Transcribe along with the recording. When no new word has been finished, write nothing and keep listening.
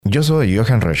Yo soy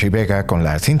Johan Rashi Vega con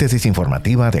la síntesis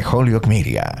informativa de Holyoke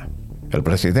Media. El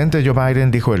presidente Joe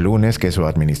Biden dijo el lunes que su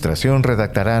administración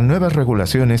redactará nuevas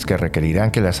regulaciones que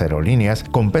requerirán que las aerolíneas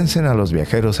compensen a los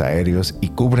viajeros aéreos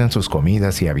y cubran sus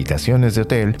comidas y habitaciones de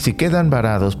hotel si quedan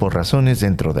varados por razones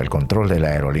dentro del control de la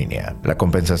aerolínea. La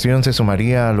compensación se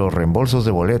sumaría a los reembolsos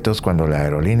de boletos cuando la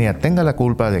aerolínea tenga la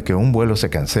culpa de que un vuelo se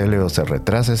cancele o se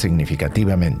retrase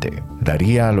significativamente.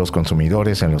 Daría a los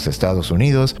consumidores en los Estados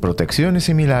Unidos protecciones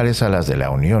similares a las de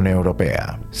la Unión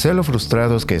Europea. Sé lo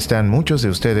frustrados que están muchos de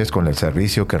ustedes con el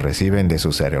servicio que reciben de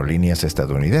sus aerolíneas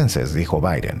estadounidenses, dijo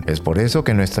Biden. Es por eso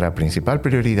que nuestra principal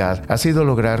prioridad ha sido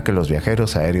lograr que los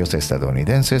viajeros aéreos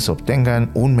estadounidenses obtengan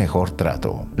un mejor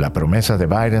trato. La promesa de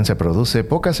Biden se produce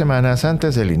pocas semanas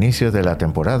antes del inicio de la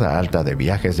temporada alta de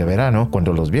viajes de verano,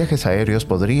 cuando los viajes aéreos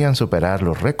podrían superar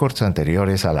los récords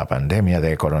anteriores a la pandemia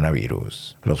de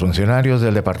coronavirus. Los funcionarios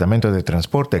del Departamento de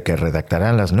Transporte que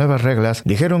redactarán las nuevas reglas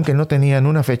dijeron que no tenían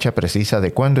una fecha precisa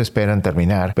de cuándo esperan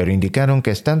terminar, pero indicaron que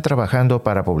están trabajando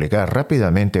para publicar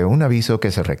rápidamente un aviso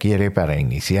que se requiere para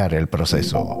iniciar el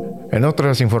proceso. En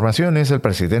otras informaciones, el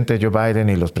presidente Joe Biden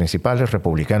y los principales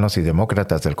republicanos y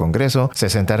demócratas del Congreso se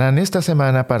sentarán esta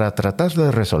semana para tratar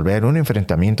de resolver un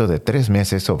enfrentamiento de 3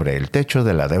 meses sobre el techo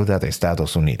de la deuda de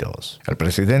Estados Unidos. El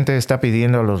presidente está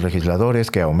pidiendo a los legisladores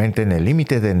que aumenten el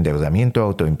límite de endeudamiento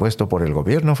autoimpuesto por el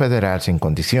gobierno federal sin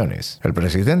condiciones. El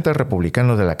presidente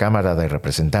republicano de la Cámara de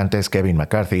Representantes, Kevin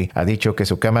McCarthy, ha dicho que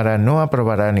su Cámara no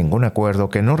aprobará ningún acuerdo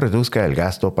que no reduzca el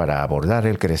gasto para abordar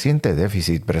el creciente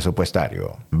déficit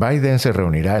presupuestario. Biden se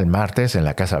reunirá el martes en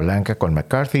la Casa Blanca con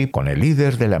McCarthy, con el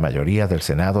líder de la mayoría del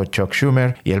Senado, Chuck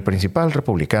Schumer, y el principal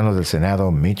republicano del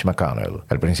Senado, Mitch McConnell.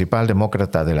 El principal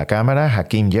demócrata de la Cámara,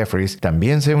 Hakeem Jeffries,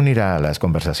 también se unirá a las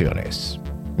conversaciones.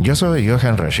 Yo soy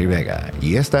Johan Rashi Vega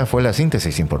y esta fue la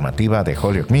síntesis informativa de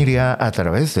Holyoke Media a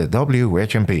través de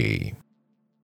WHMP.